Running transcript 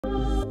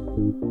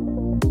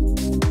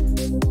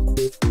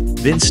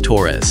Vince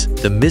Torres,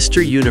 the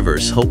Mr.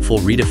 Universe hopeful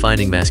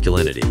redefining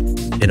masculinity.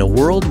 In a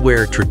world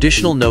where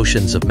traditional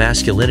notions of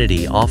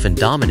masculinity often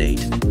dominate,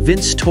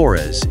 Vince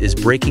Torres is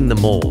breaking the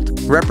mold.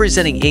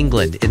 Representing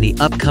England in the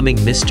upcoming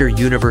Mr.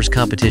 Universe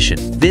competition,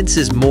 Vince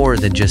is more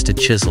than just a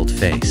chiseled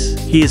face.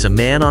 He is a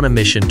man on a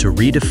mission to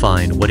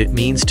redefine what it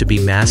means to be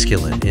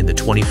masculine in the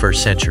 21st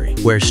century,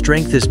 where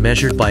strength is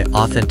measured by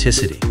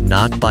authenticity,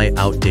 not by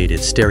outdated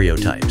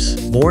stereotypes.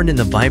 Born in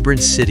the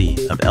vibrant city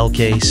of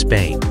Elche,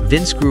 Spain,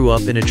 Vince grew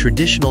up in a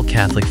traditional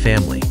Catholic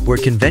family where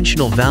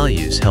conventional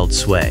values held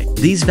sway.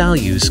 These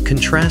values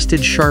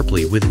contrasted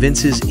sharply with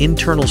Vince's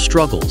internal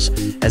struggles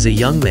as a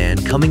young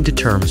man coming to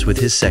terms with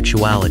his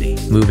sexuality.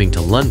 Moving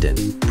to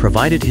London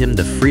provided him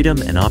the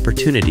freedom and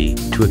opportunity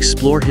to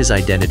explore his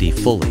identity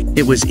fully.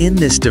 It was in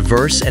this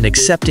diverse and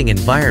accepting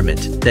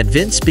environment that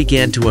Vince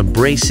began to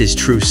embrace his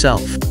true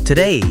self.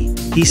 Today,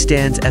 he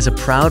stands as a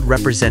proud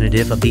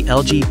representative of the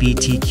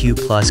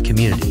LGBTQ+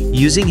 community,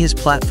 using his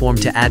platform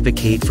to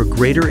advocate for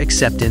greater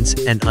acceptance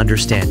and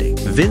understanding.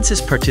 Vince's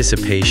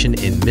participation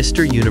in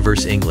Mr.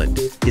 Universe England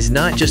is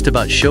not just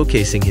about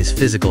showcasing his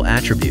physical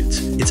attributes,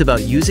 it's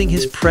about using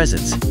his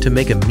presence to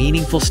make a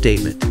meaningful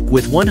statement.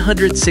 With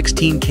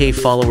 116K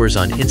followers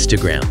on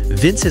Instagram,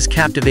 Vince has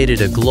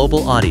captivated a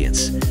global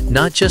audience,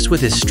 not just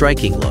with his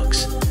striking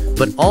looks,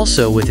 but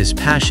also with his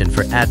passion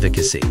for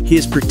advocacy. He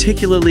is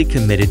particularly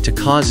committed to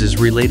causes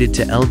related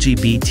to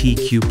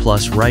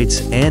LGBTQ+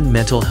 rights and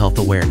mental health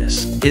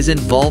awareness. His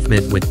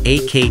involvement with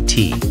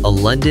AKT, a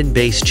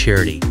London-based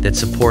charity that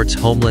supports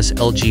homeless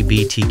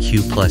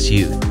LGBTQ+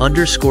 youth,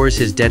 underscores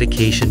his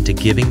dedication to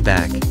giving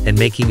back and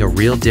making a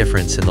real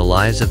difference in the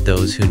lives of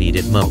those who need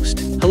it most.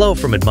 Hello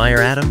from Admire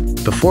Adam.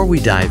 Before we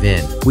dive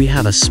in, we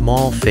have a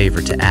small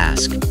favor to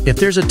ask. If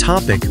there's a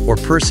topic or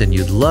person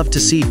you'd love to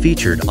see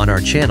featured on our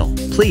channel,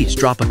 please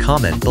drop a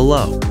comment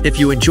below. If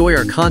you enjoy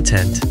our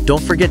content,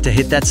 don't forget to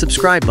hit that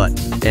subscribe button.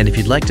 And if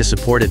you'd like to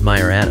support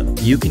Admire Adam,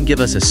 you can give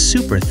us a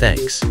super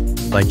thanks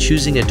by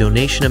choosing a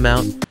donation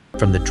amount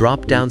from the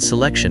drop-down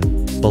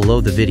selection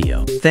below the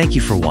video. Thank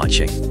you for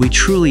watching. We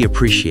truly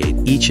appreciate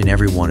each and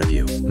every one of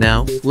you.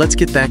 Now, let's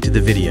get back to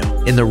the video.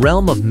 In the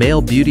realm of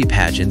male beauty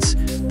pageants,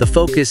 the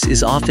focus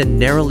is often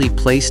narrowly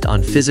placed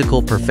on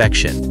physical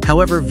perfection.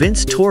 However,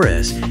 Vince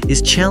Torres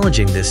is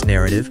challenging this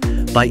narrative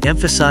by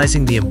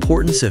emphasizing the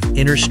importance of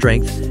inner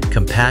strength,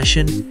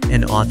 compassion,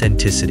 and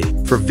authenticity.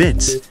 For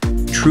Vince,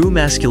 true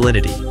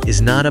masculinity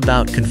is not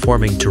about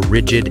conforming to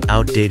rigid,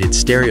 outdated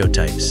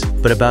stereotypes,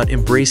 but about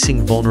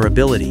embracing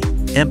vulnerability,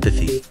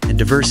 empathy, and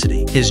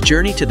diversity. His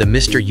journey to the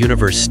Mr.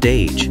 Universe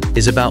stage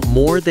is about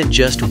more than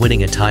just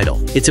winning a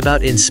title. It's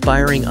about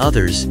inspiring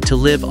others to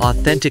live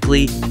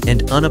authentically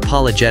and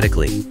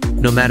unapologetically,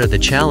 no matter the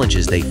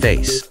challenges they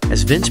face.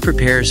 As Vince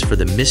prepares for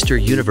the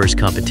Mr. Universe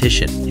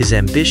competition, his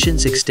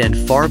ambitions extend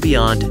far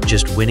beyond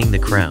just winning the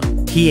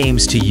crown. He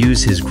aims to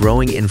use his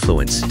growing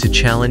influence to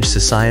challenge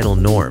societal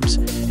norms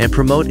and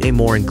promote a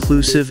more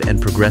inclusive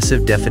and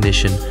progressive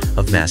definition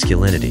of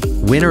masculinity.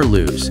 Win or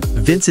lose,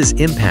 Vince's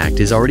impact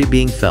is already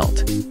being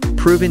felt,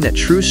 proving that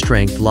true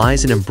strength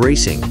lies in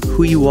embracing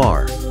who you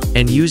are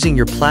and using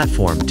your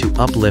platform to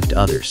uplift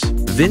others.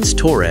 Vince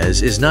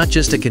Torres is not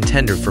just a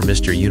contender for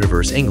Mr.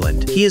 Universe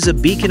England, he is a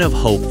beacon of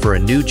hope for a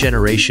new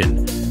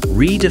generation,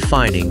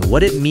 redefining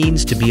what it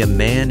means to be a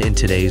man in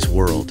today's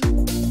world.